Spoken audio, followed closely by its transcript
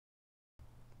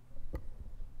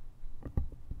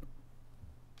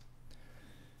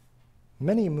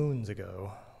Many moons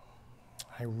ago,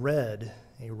 I read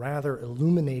a rather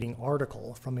illuminating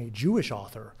article from a Jewish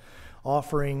author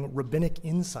offering rabbinic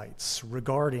insights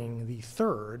regarding the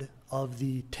third of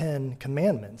the 10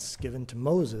 commandments given to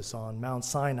Moses on Mount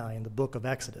Sinai in the book of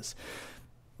Exodus.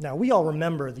 Now, we all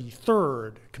remember the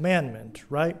third commandment,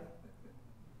 right?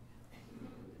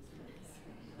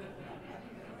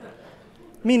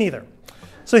 Me neither.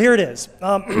 So here it is.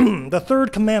 The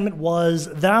third commandment was,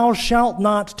 "Thou shalt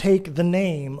not take the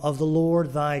name of the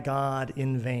Lord thy God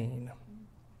in vain."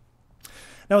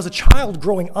 Now, as a child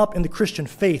growing up in the Christian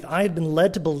faith, I had been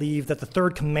led to believe that the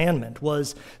third commandment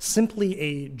was simply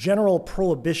a general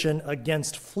prohibition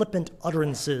against flippant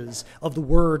utterances of the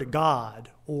word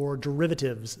God or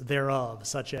derivatives thereof,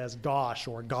 such as gosh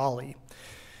or golly.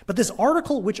 But this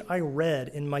article which I read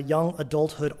in my young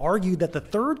adulthood argued that the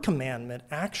third commandment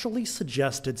actually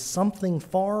suggested something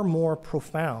far more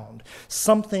profound,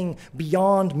 something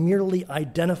beyond merely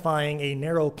identifying a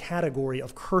narrow category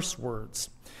of curse words.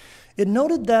 It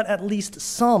noted that at least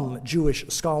some Jewish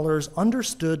scholars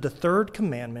understood the third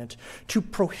commandment to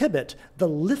prohibit the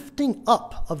lifting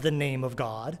up of the name of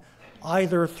God,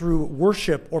 either through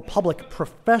worship or public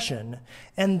profession,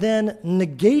 and then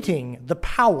negating the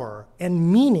power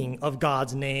and meaning of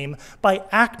God's name by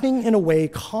acting in a way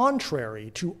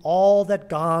contrary to all that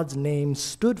God's name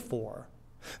stood for,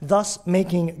 thus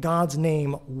making God's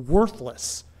name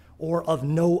worthless or of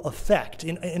no effect.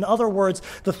 In other words,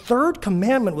 the third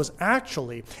commandment was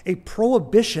actually a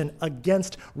prohibition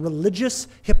against religious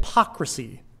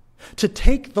hypocrisy. To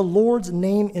take the Lord's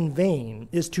name in vain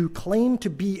is to claim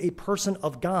to be a person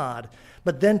of God,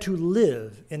 but then to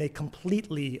live in a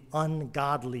completely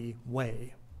ungodly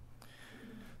way.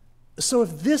 So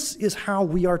if this is how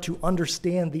we are to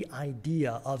understand the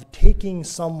idea of taking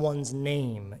someone's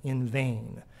name in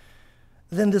vain,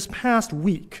 then this past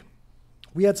week,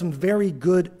 we had some very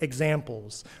good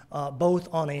examples, both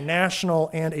on a national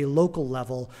and a local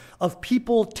level, of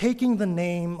people taking the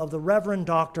name of the Reverend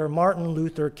Dr. Martin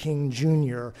Luther King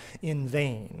Jr. in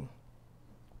vain.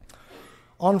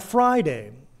 On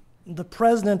Friday, the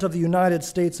President of the United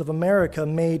States of America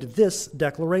made this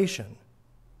declaration: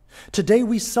 "Today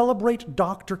we celebrate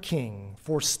Dr. King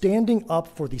for standing up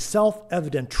for the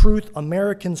self-evident truth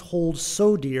Americans hold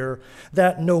so dear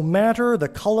that no matter the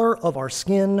color of our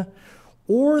skin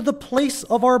or the place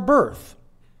of our birth,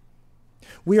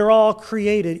 we are all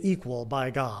created equal by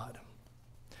God."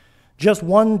 Just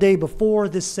one day before,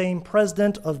 this same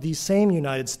president of the same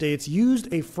United States used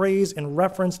a phrase in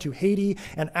reference to Haiti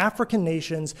and African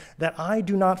nations that I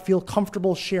do not feel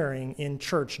comfortable sharing in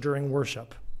church during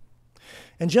worship.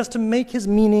 And just to make his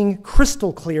meaning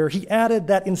crystal clear, he added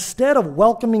that instead of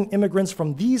welcoming immigrants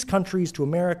from these countries to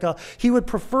America, he would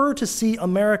prefer to see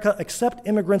America accept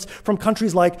immigrants from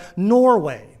countries like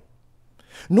Norway.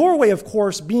 Norway, of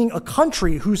course, being a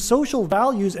country whose social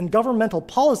values and governmental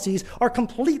policies are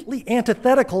completely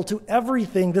antithetical to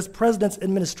everything this president's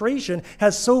administration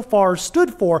has so far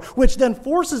stood for, which then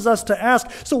forces us to ask,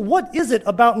 so what is it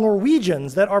about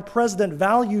Norwegians that our president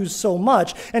values so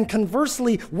much? And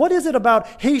conversely, what is it about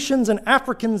Haitians and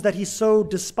Africans that he so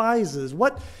despises?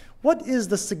 What is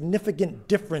the significant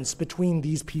difference between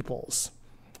these peoples?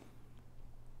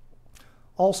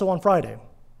 Also on Friday,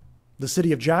 the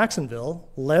city of Jacksonville,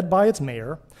 led by its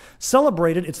mayor,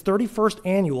 celebrated its 31st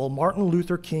annual Martin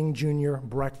Luther King Jr.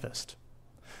 breakfast.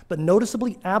 But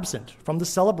noticeably absent from the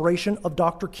celebration of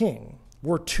Dr. King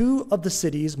were two of the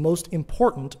city's most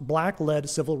important Black-led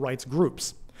civil rights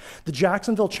groups, the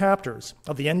Jacksonville chapters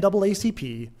of the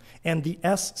NAACP and the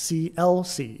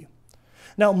SCLC.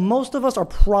 Now, most of us are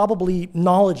probably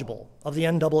knowledgeable of the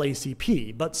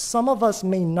NAACP, but some of us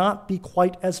may not be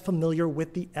quite as familiar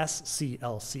with the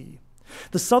SCLC.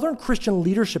 The Southern Christian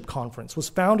Leadership Conference was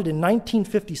founded in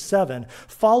 1957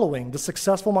 following the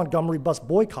successful Montgomery bus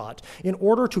boycott in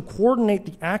order to coordinate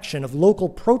the action of local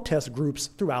protest groups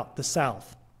throughout the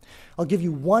South. I'll give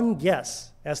you one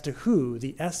guess as to who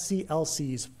the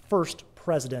SCLC's first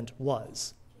president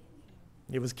was.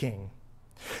 It was King.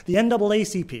 The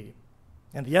NAACP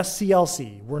and the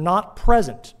SCLC were not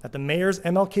present at the mayor's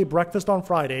MLK breakfast on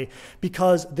Friday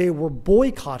because they were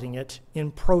boycotting it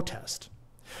in protest.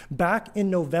 Back in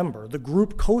November, the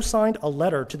group co-signed a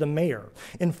letter to the mayor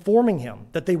informing him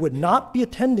that they would not be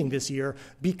attending this year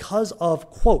because of,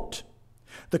 quote,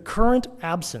 "the current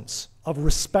absence of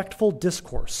respectful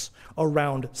discourse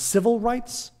around civil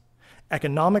rights,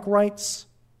 economic rights,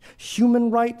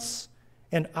 human rights,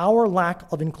 and our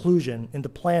lack of inclusion in the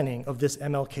planning of this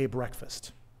MLK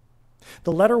breakfast."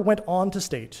 The letter went on to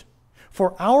state,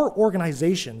 "For our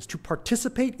organizations to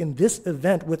participate in this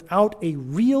event without a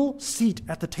real seat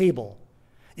at the table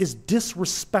is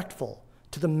disrespectful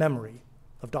to the memory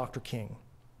of Dr. King.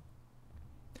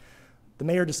 The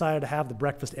mayor decided to have the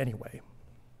breakfast anyway.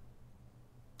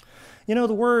 You know,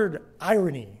 the word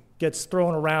irony gets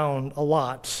thrown around a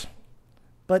lot,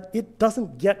 but it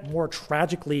doesn't get more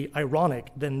tragically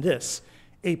ironic than this: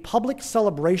 a public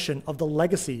celebration of the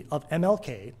legacy of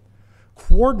MLK,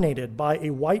 coordinated by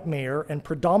a white mayor and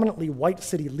predominantly white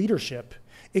city leadership,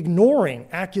 ignoring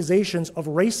accusations of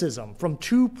racism from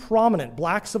two prominent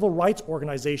black civil rights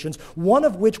organizations, one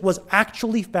of which was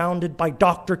actually founded by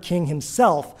Dr. King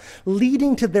himself,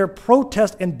 leading to their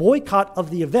protest and boycott of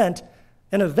the event,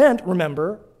 an event,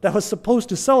 remember, that was supposed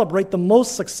to celebrate the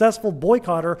most successful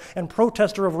boycotter and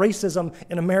protester of racism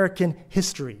in American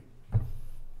history.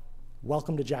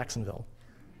 Welcome to Jacksonville.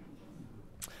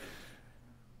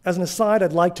 As an aside,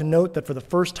 I'd like to note that for the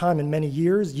first time in many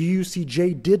years,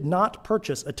 UUCJ did not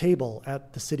purchase a table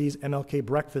at the city's MLK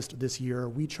breakfast this year.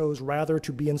 We chose rather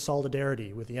to be in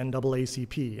solidarity with the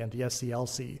NAACP and the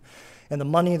SCLC. And the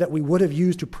money that we would have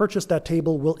used to purchase that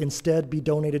table will instead be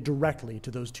donated directly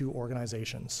to those two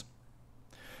organizations.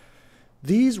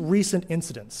 These recent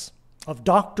incidents of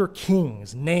Dr.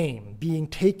 King's name being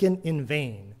taken in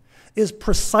vain is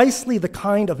precisely the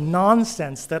kind of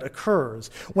nonsense that occurs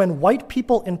when white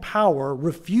people in power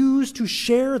refuse to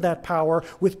share that power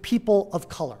with people of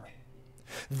color.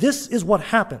 This is what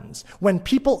happens when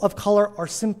people of color are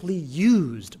simply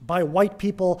used by white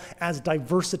people as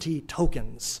diversity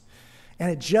tokens. And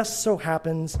it just so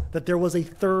happens that there was a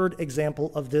third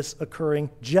example of this occurring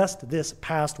just this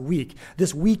past week,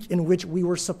 this week in which we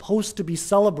were supposed to be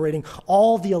celebrating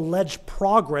all the alleged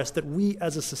progress that we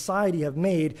as a society have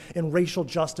made in racial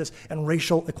justice and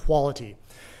racial equality.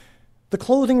 The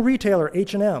clothing retailer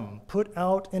H&M put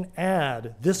out an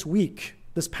ad this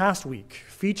past week,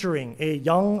 featuring a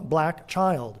young black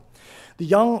child. The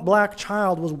young black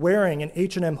child was wearing an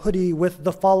H&M hoodie with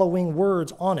the following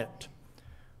words on it: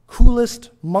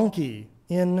 "Coolest monkey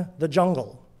in the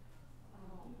jungle."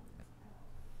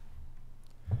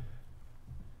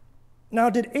 Now,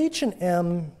 did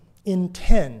H&M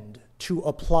intend to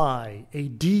apply a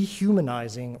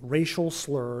dehumanizing racial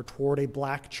slur toward a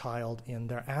black child in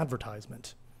their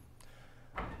advertisement?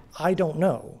 I don't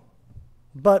know,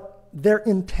 but their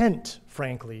intent,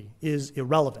 frankly, is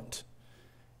irrelevant.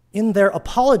 In their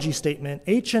apology statement,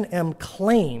 H&M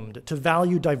claimed to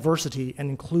value diversity and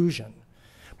inclusion.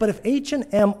 But if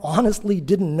H&M honestly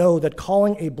didn't know that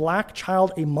calling a black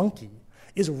child a monkey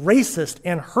is racist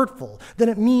and hurtful, then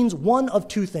it means one of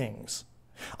two things.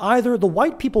 Either the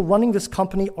white people running this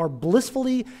company are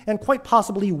blissfully and quite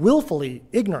possibly willfully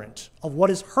ignorant of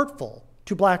what is hurtful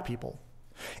to black people,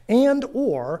 and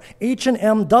or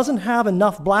H&M doesn't have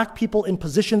enough black people in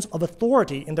positions of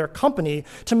authority in their company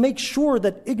to make sure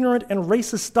that ignorant and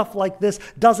racist stuff like this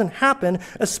doesn't happen,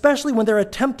 especially when they're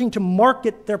attempting to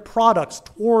market their products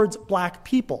towards black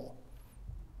people.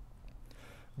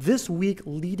 This week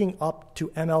leading up to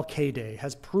MLK Day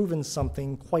has proven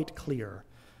something quite clear.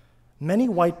 Many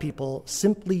white people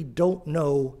simply don't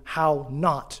know how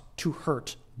not to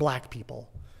hurt black people.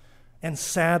 And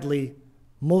sadly,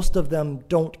 most of them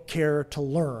don't care to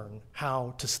learn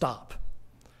how to stop.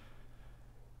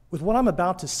 With what I'm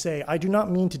about to say, I do not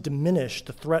mean to diminish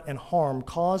the threat and harm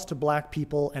caused to black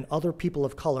people and other people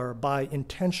of color by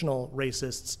intentional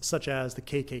racists such as the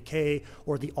KKK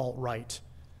or the alt-right.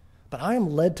 But I am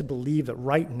led to believe that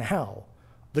right now,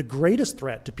 the greatest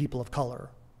threat to people of color,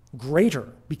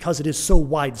 greater because it is so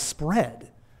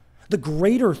widespread, the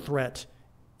greater threat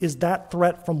is that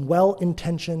threat from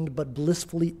well-intentioned but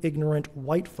blissfully ignorant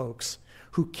white folks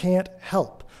who can't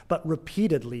help but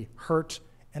repeatedly hurt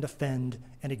and offend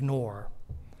and ignore.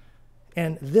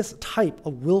 And this type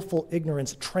of willful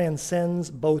ignorance transcends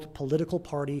both political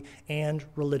party and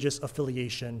religious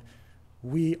affiliation.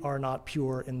 We are not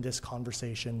pure in this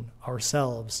conversation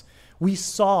ourselves. We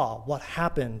saw what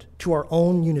happened to our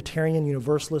own Unitarian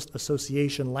Universalist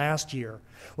Association last year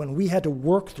when we had to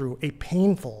work through a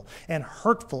painful and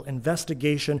hurtful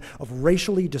investigation of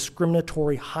racially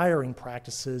discriminatory hiring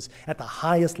practices at the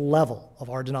highest level of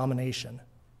our denomination.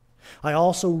 I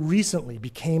also recently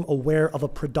became aware of a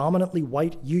predominantly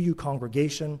white UU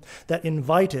congregation that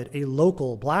invited a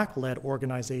local black-led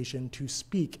organization to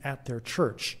speak at their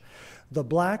church. The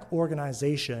black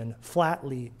organization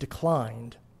flatly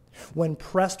declined. When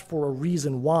pressed for a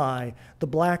reason why, the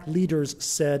black leaders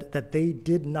said that they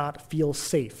did not feel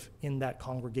safe in that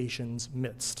congregation's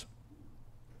midst.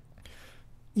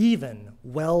 Even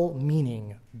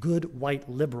well-meaning, good white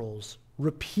liberals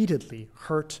repeatedly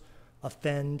hurt,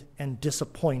 offend, and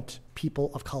disappoint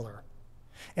people of color.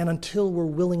 And until we're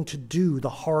willing to do the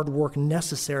hard work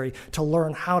necessary to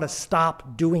learn how to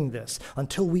stop doing this,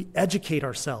 until we educate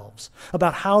ourselves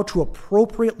about how to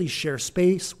appropriately share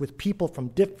space with people from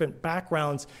different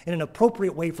backgrounds in an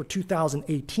appropriate way for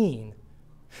 2018,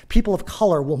 people of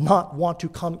color will not want to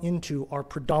come into our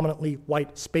predominantly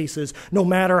white spaces, no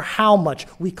matter how much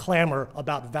we clamor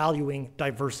about valuing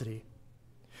diversity.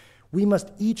 We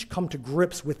must each come to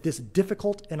grips with this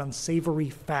difficult and unsavory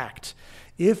fact.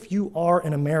 If you are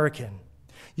an American,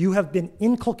 you have been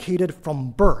inculcated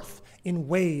from birth in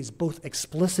ways both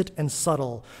explicit and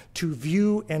subtle to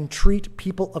view and treat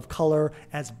people of color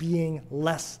as being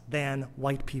less than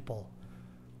white people.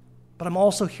 But I'm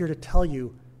also here to tell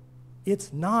you,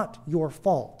 it's not your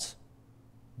fault.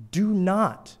 Do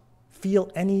not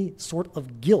feel any sort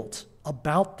of guilt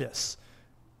about this.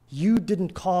 You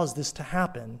didn't cause this to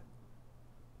happen.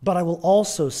 But I will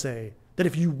also say that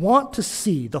if you want to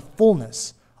see the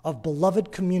fullness of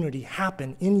beloved community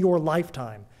happen in your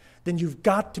lifetime, then you've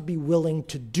got to be willing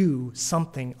to do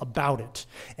something about it.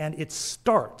 And it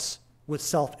starts with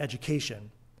self-education.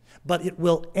 But it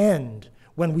will end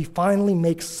when we finally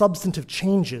make substantive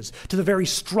changes to the very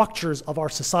structures of our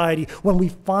society, when we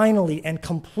finally and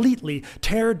completely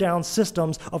tear down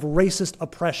systems of racist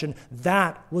oppression.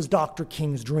 That was Dr.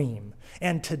 King's dream.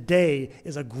 And today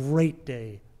is a great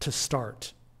day to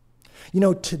start. You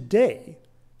know, today,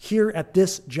 here at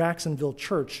this Jacksonville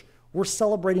church, we're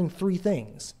celebrating three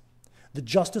things: the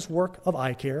justice work of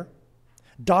eye care,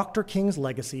 Dr. King's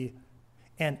legacy,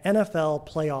 and NFL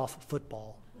playoff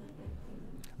football.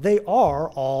 They are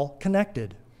all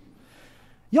connected.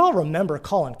 Y'all remember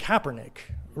Colin Kaepernick,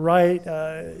 right?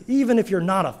 Even if you're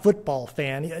not a football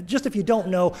fan, just if you don't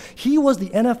know, he was the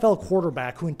NFL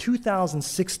quarterback who in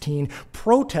 2016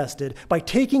 protested by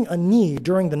taking a knee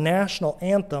during the national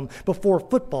anthem before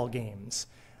football games.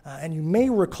 And you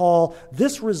may recall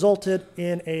this resulted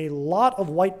in a lot of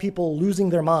white people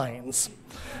losing their minds.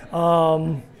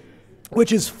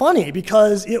 Which is funny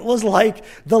because it was like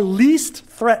the least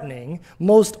threatening,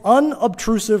 most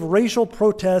unobtrusive racial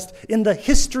protest in the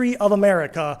history of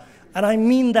America. And I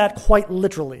mean that quite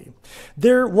literally.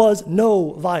 There was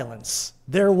no violence.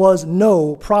 There was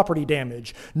no property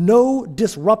damage, no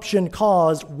disruption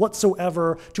caused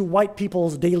whatsoever to white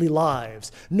people's daily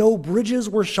lives. No bridges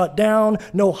were shut down,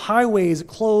 no highways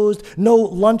closed, no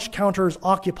lunch counters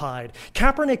occupied.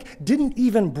 Kaepernick didn't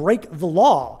even break the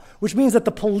law, which means that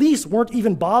the police weren't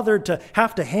even bothered to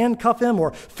have to handcuff him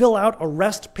or fill out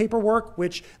arrest paperwork,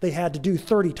 which they had to do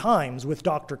 30 times with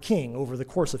Dr. King over the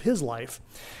course of his life.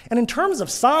 And in terms of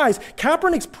size,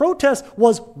 Kaepernick's protest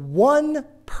was one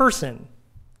person.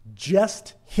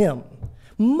 Just him.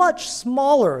 Much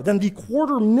smaller than the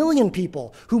 250,000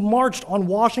 people who marched on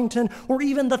Washington or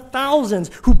even the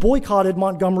thousands who boycotted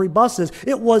Montgomery buses.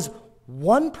 It was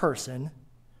one person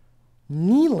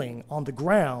kneeling on the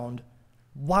ground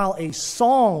while a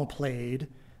song played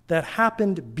that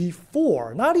happened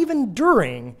before, not even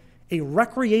during, a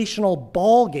recreational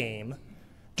ball game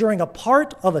during a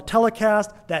part of a telecast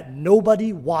that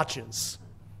nobody watches.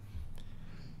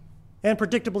 And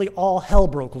predictably, all hell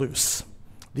broke loose.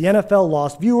 The NFL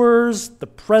lost viewers, the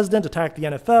president attacked the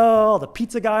NFL, the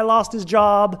pizza guy lost his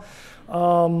job.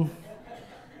 But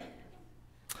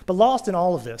lost in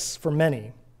all of this, for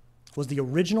many, was the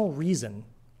original reason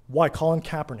why Colin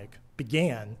Kaepernick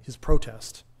began his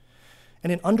protest.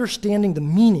 And in understanding the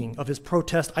meaning of his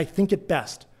protest, I think it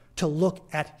best to look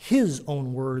at his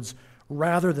own words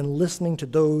rather than listening to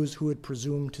those who had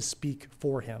presumed to speak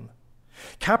for him.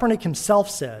 Kaepernick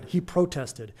himself said he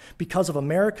protested because of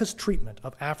America's treatment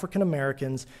of African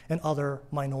Americans and other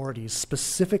minorities,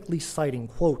 specifically citing,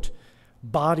 quote,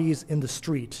 bodies in the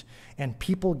street and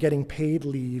people getting paid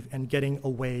leave and getting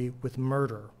away with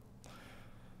murder.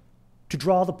 To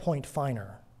draw the point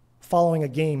finer, following a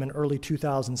game in early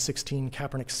 2016,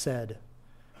 Kaepernick said,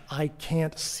 I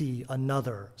can't see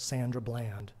another Sandra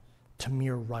Bland,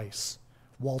 Tamir Rice,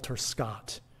 Walter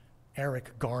Scott,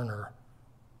 Eric Garner.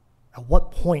 At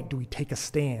what point do we take a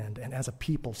stand and as a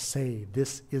people say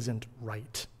this isn't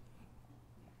right?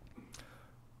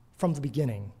 From the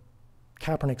beginning,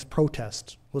 Kaepernick's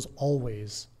protest was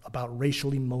always about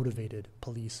racially motivated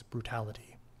police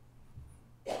brutality.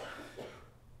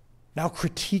 Now,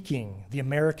 critiquing the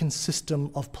American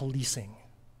system of policing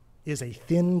is a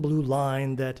thin blue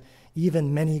line that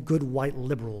even many good white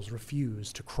liberals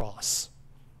refuse to cross,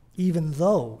 even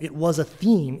though it was a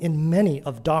theme in many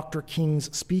of Dr.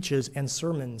 King's speeches and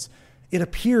sermons. It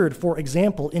appeared, for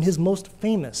example, in his most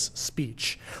famous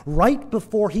speech, right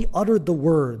before he uttered the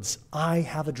words, I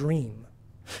have a dream.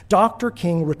 Dr.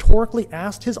 King rhetorically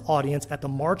asked his audience at the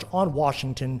March on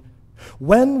Washington,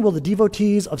 When will the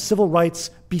devotees of civil rights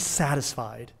be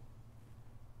satisfied?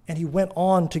 And he went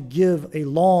on to give a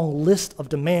long list of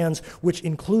demands which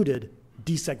included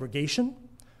desegregation,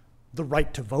 the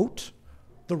right to vote,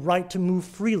 the right to move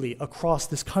freely across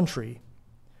this country.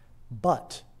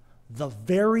 But the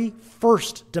very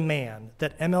first demand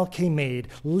that MLK made,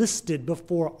 listed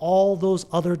before all those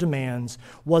other demands,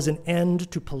 was an end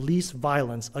to police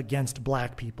violence against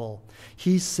black people.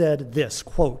 He said this,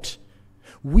 quote,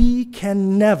 "We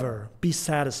can never be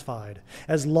satisfied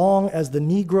as long as the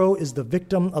Negro is the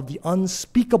victim of the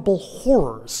unspeakable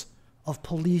horrors of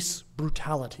police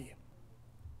brutality."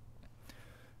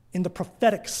 In the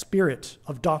prophetic spirit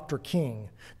of Dr. King,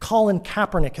 Colin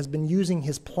Kaepernick has been using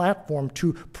his platform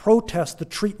to protest the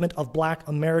treatment of black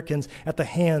Americans at the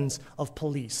hands of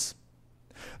police.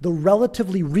 The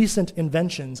relatively recent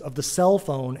inventions of the cell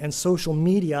phone and social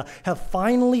media have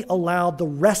finally allowed the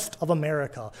rest of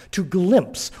America to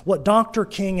glimpse what Dr.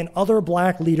 King and other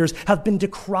black leaders have been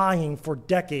decrying for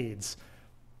decades,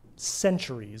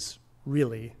 centuries,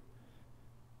 really.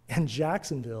 And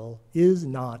Jacksonville is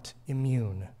not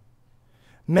immune.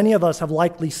 Many of us have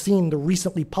likely seen the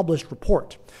recently published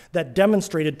report that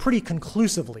demonstrated pretty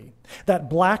conclusively that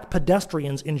black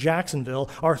pedestrians in Jacksonville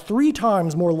are 3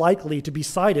 times more likely to be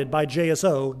cited by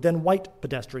JSO than white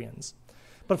pedestrians.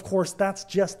 But of course, that's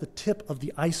just the tip of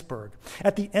the iceberg.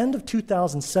 At the end of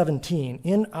 2017,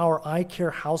 in our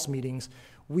iCare House meetings,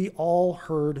 we all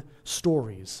heard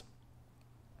stories,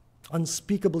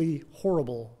 unspeakably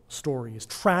horrible stories,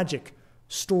 tragic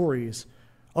stories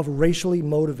of racially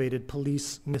motivated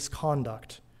police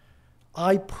misconduct.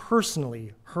 I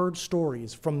personally heard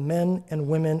stories from men and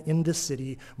women in this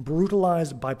city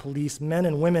brutalized by police, men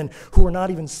and women who were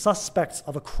not even suspects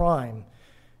of a crime.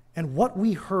 And what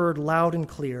we heard loud and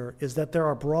clear is that there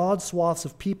are broad swaths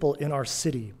of people in our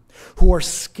city who are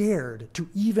scared to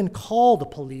even call the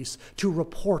police to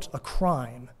report a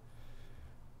crime.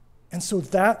 And so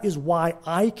that is why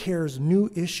iCare's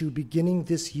new issue beginning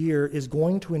this year is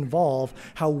going to involve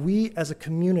how we as a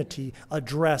community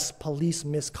address police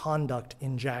misconduct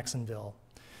in Jacksonville.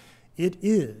 It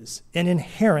is an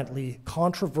inherently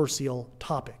controversial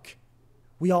topic.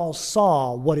 We all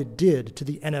saw what it did to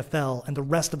the NFL and the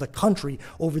rest of the country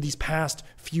over these past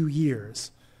few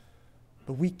years.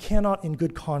 But we cannot, in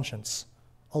good conscience,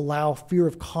 allow fear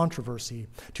of controversy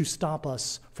to stop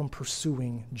us from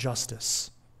pursuing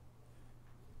justice.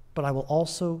 But I will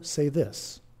also say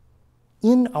this.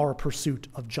 In our pursuit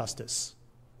of justice,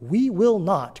 we will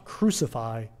not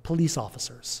crucify police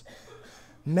officers.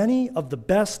 Many of the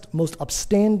best, most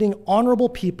upstanding, honorable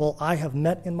people I have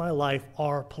met in my life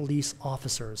are police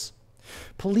officers.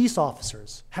 Police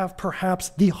officers have perhaps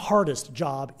the hardest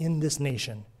job in this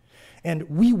nation, and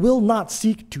we will not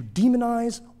seek to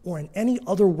demonize or in any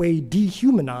other way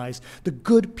dehumanize the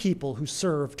good people who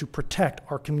serve to protect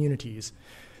our communities.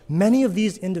 Many of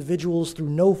these individuals, through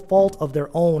no fault of their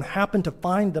own, happen to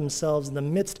find themselves in the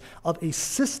midst of a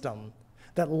system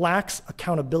that lacks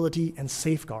accountability and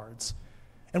safeguards.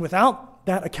 And without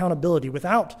that accountability,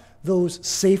 without those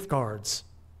safeguards,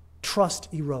 trust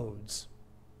erodes,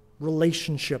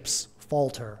 relationships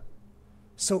falter.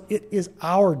 So it is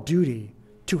our duty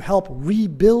to help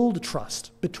rebuild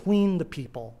trust between the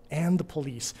people and the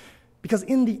police, because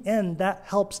in the end, that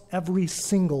helps every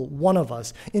single one of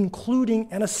us, including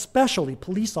and especially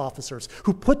police officers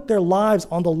who put their lives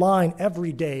on the line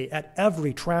every day at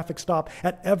every traffic stop,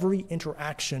 at every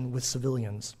interaction with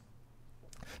civilians.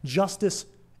 Justice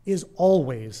is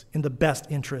always in the best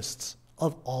interests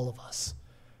of all of us.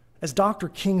 As Dr.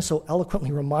 King so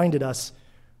eloquently reminded us,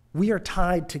 we are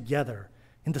tied together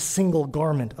in the single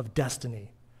garment of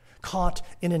destiny, caught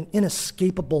in an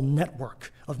inescapable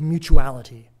network of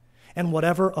mutuality. And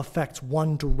whatever affects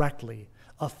one directly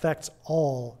affects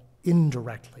all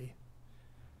indirectly.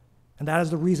 And that is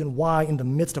the reason why, in the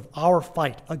midst of our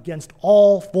fight against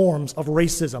all forms of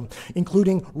racism,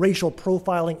 including racial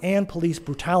profiling and police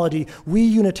brutality, we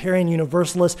Unitarian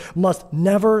Universalists must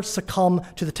never succumb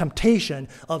to the temptation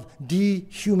of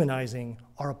dehumanizing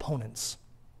our opponents.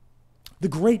 The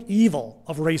great evil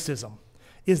of racism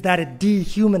is that it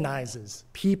dehumanizes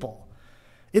people.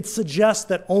 It suggests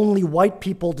that only white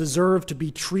people deserve to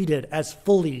be treated as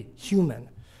fully human.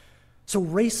 So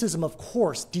racism, of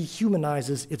course,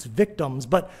 dehumanizes its victims,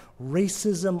 but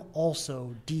racism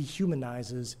also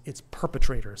dehumanizes its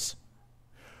perpetrators.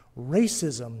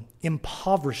 Racism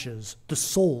impoverishes the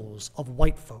souls of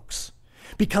white folks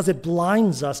because it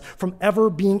blinds us from ever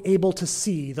being able to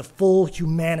see the full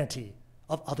humanity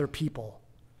of other people.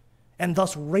 And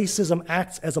thus racism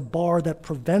acts as a bar that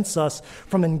prevents us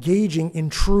from engaging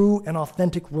in true and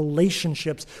authentic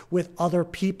relationships with other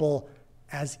people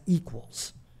as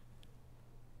equals.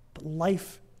 But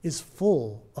life is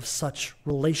full of such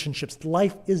relationships.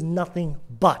 Life is nothing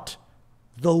but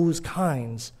those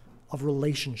kinds of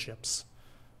relationships.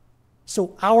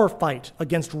 So our fight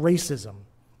against racism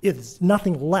is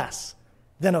nothing less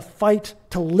than a fight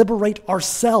to liberate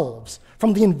ourselves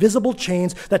from the invisible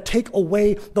chains that take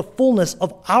away the fullness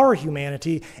of our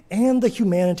humanity and the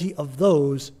humanity of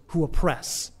those who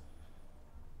oppress.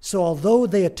 So although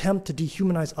they attempt to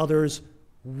dehumanize others,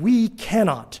 we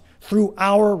cannot, through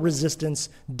our resistance,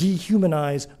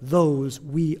 dehumanize those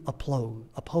we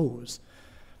oppose.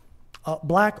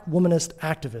 Black womanist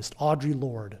activist Audre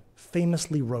Lorde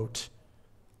famously wrote,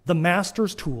 "The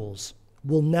master's tools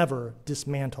will never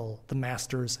dismantle the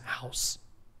master's house.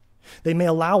 They may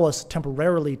allow us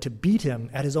temporarily to beat him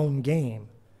at his own game,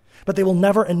 but they will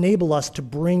never enable us to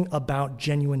bring about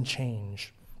genuine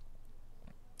change.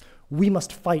 We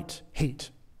must fight hate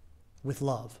with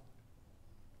love.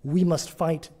 We must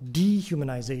fight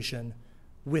dehumanization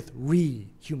with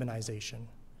rehumanization.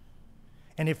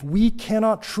 And if we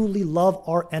cannot truly love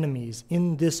our enemies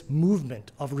in this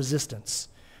movement of resistance,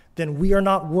 then we are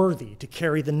not worthy to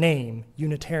carry the name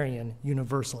Unitarian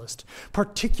Universalist,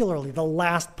 particularly the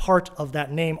last part of that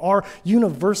name. Our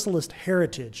Universalist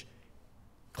heritage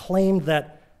claimed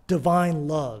that divine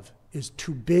love is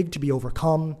too big to be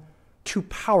overcome, too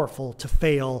powerful to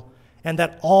fail, and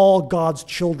that all God's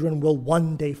children will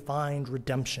one day find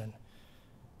redemption.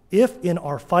 If in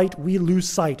our fight we lose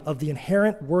sight of the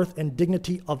inherent worth and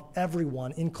dignity of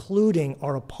everyone, including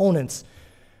our opponents,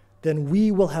 then we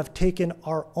will have taken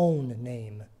our own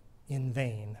name in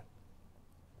vain."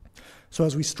 So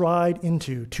as we stride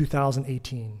into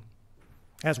 2018,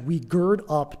 as we gird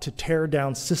up to tear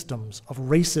down systems of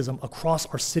racism across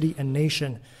our city and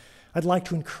nation, I'd like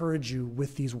to encourage you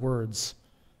with these words.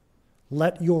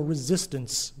 Let your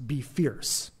resistance be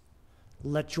fierce.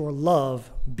 Let your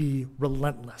love be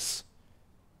relentless.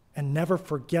 And never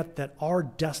forget that our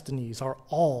destinies are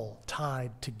all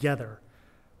tied together.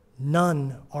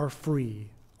 None are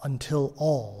free until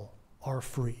all are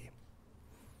free.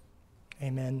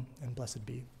 Amen and blessed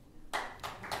be.